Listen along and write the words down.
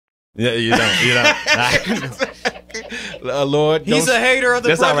Yeah, you don't. Lord, he's a hater of the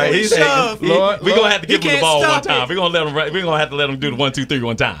that's all right. brotherly shove. We're gonna have to give him the ball one time. It. We're gonna have to let him do the 1, 2, 3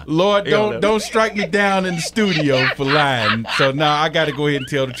 one time. Lord, don't strike me down in the studio for lying. So now I got to go ahead and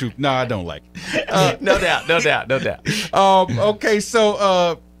tell the truth. No, I don't like it. No doubt. Okay,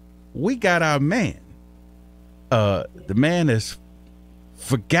 so we got our man. The man has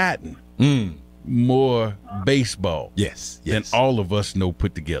forgotten more baseball than all of us know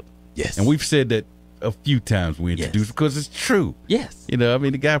put together. Yes. And we've said that a few times we introduced because it's true. Yes. You know, I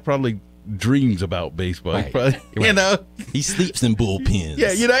mean, the guy probably dreams about baseball. Right. He probably, you know, he sleeps in bullpens.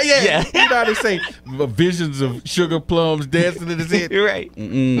 Yeah. You know how they say visions of sugar plums dancing in his head. You're right.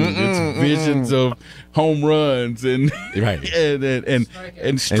 It's visions of home runs and and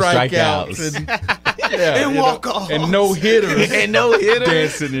strikeouts and walk-offs and no hitters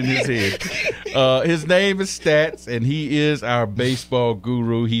dancing in his head. His name is Stats, and he is our baseball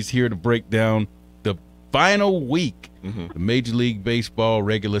guru. He's here to break down the final week, the Major League Baseball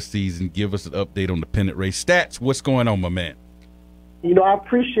regular season. Give us an update on the pennant race. Stats, what's going on, my man? You know, I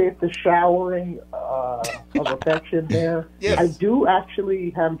appreciate the showering of affection there. Yes. I do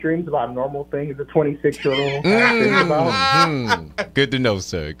actually have dreams about normal things a 26-year-old thinks about. Good to know,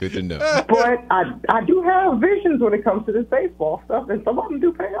 sir. Good to know. But I do have visions when it comes to this baseball stuff, and some of them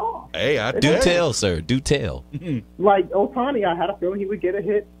do pay off. Hey, I do tell, sir. Do tell. Like Ohtani, I had a feeling he would get a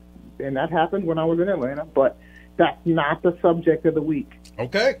hit, and that happened when I was in Atlanta. But that's not the subject of the week.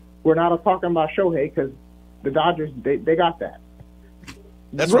 Okay. We're not talking about Shohei because the Dodgers, they got that.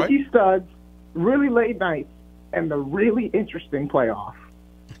 That's Rookie studs, really late nights, and the really interesting playoff.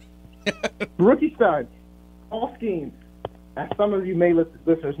 Rookie studs, all schemes. As some of you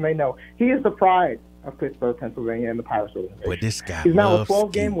listeners may know, he is the pride of Pittsburgh, Pennsylvania, and the Pirates organization. Boy, this guy He's now a loves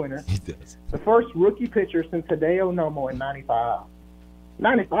 12-game winner. He does. The first rookie pitcher since Hideo Nomo in 95.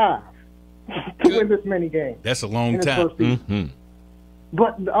 95 to win this many games. That's a long in his time. first season.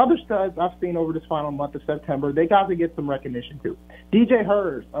 But the other studs I've seen over this final month of September, they got to get some recognition too. DJ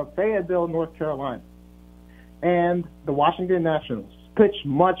Hurst of Fayetteville, North Carolina, and the Washington Nationals pitched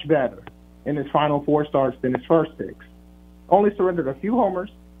much better in his final 4 starts than his first 6. Only surrendered a few homers,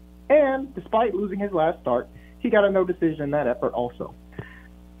 and despite losing his last start, he got a no decision in that effort also.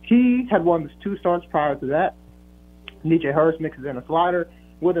 He had won his 2 starts prior to that. DJ Hurst mixes in a slider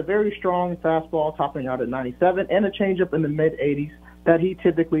with a very strong fastball topping out at 97 and a changeup in the mid-80s that he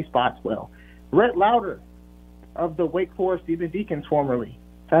typically spots well. Rhett Lauder of the Wake Forest Demon Deacons formerly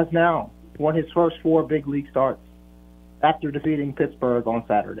has now won his first 4 big league starts after defeating Pittsburgh on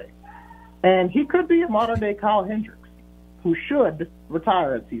Saturday. And he could be a modern-day Kyle Hendricks, who should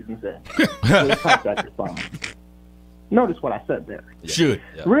retire at season's end with his contract expiring. Notice what I said there. Should.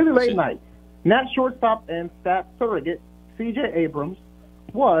 Really late night. Nat shortstop and stat surrogate C.J. Abrams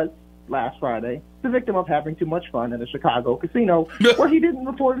was, last Friday, the victim of having too much fun at a Chicago casino where he didn't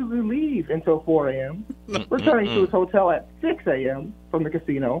reportedly leave until 4 a.m., returning to his hotel at 6 a.m. from the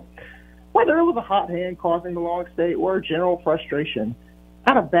casino. Whether it was a hot hand causing the long stay or general frustration,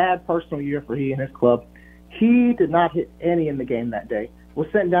 had a bad personal year for he and his club. He did not hit any in the game that day, was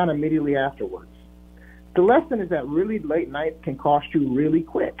sent down immediately afterwards. The lesson is that really late nights can cost you really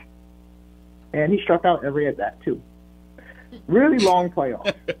quick. And he struck out every at that, too. Really long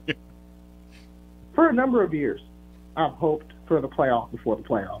playoffs. For a number of years, I've hoped for the playoff before the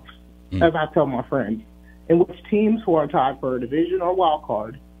playoffs, as I tell my friends, in which teams who are tied for a division or wild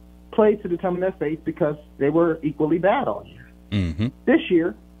card play to determine their fate because they were equally bad all year. This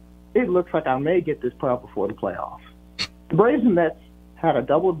year, it looks like I may get this playoff before the playoffs. The Braves and Mets had a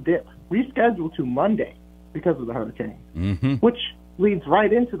double dip rescheduled to Monday because of the hurricane, which leads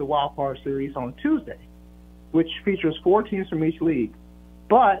right into the wild card series on Tuesday, which features 4 teams from each league.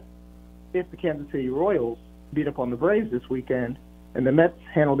 But if the Kansas City Royals beat up on the Braves this weekend and the Mets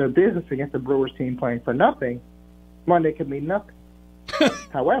handle their business against the Brewers team playing for nothing, Monday could mean nothing.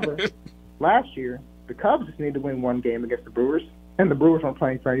 However, last year, the Cubs just needed to win 1 game against the Brewers, and the Brewers weren't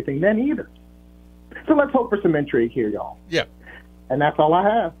playing for anything then either. So let's hope for some intrigue here, y'all. Yeah. And that's all I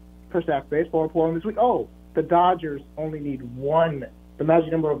have for Sack Baseball Report on this week. Oh, the Dodgers only need 1, the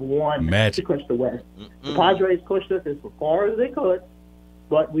magic number of 1 to clinch the West. The Padres pushed us as far as they could,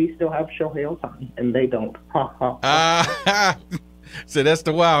 but we still have Shohei Ohtani, and they don't. So that's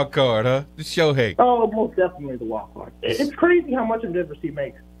the wild card, huh? The Shohei. Oh, most definitely the wild card. It's crazy how much of a difference he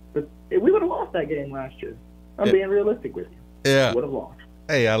makes. But we would have lost that game last year. I'm being realistic with you. Yeah. Would have lost.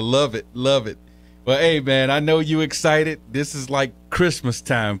 Hey, I love it. Love it. Well, hey, man, I know you excited. This is like Christmas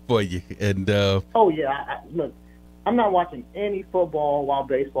time for you. And oh, yeah. Look, I'm not watching any football while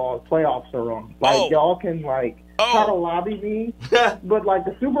baseball playoffs are on. Like, y'all can, like, try to lobby me. But, like,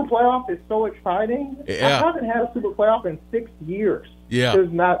 the Super Playoff is so exciting. Yeah. I haven't had a Super Playoff in 6 years. Yeah.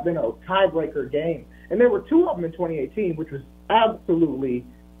 There's not been a tiebreaker game. And there were 2 of them in 2018, which was absolutely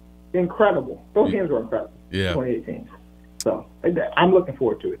incredible. Those games were incredible. Yeah. 2018. So I'm looking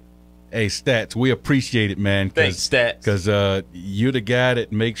forward to it. Hey, Stats, we appreciate it, man. Thanks, Stats. Because you're the guy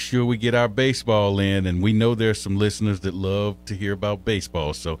that makes sure we get our baseball in, and we know there's some listeners that love to hear about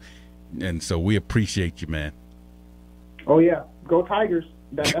baseball. So we appreciate you, man. Oh, yeah. Go Tigers.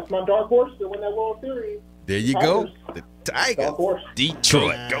 That's my dark horse to win that World Series. There you Tigers. go. The Tigers. Dark horse.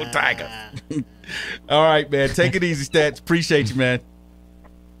 Detroit. Go Tigers. All right, man. Take it easy, Stats. Appreciate you, man.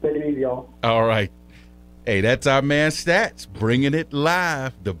 Take it easy, y'all. All right. Hey, that's our man Stats, bringing it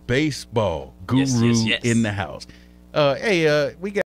live. The baseball guru Yes, yes, yes. in the house. We got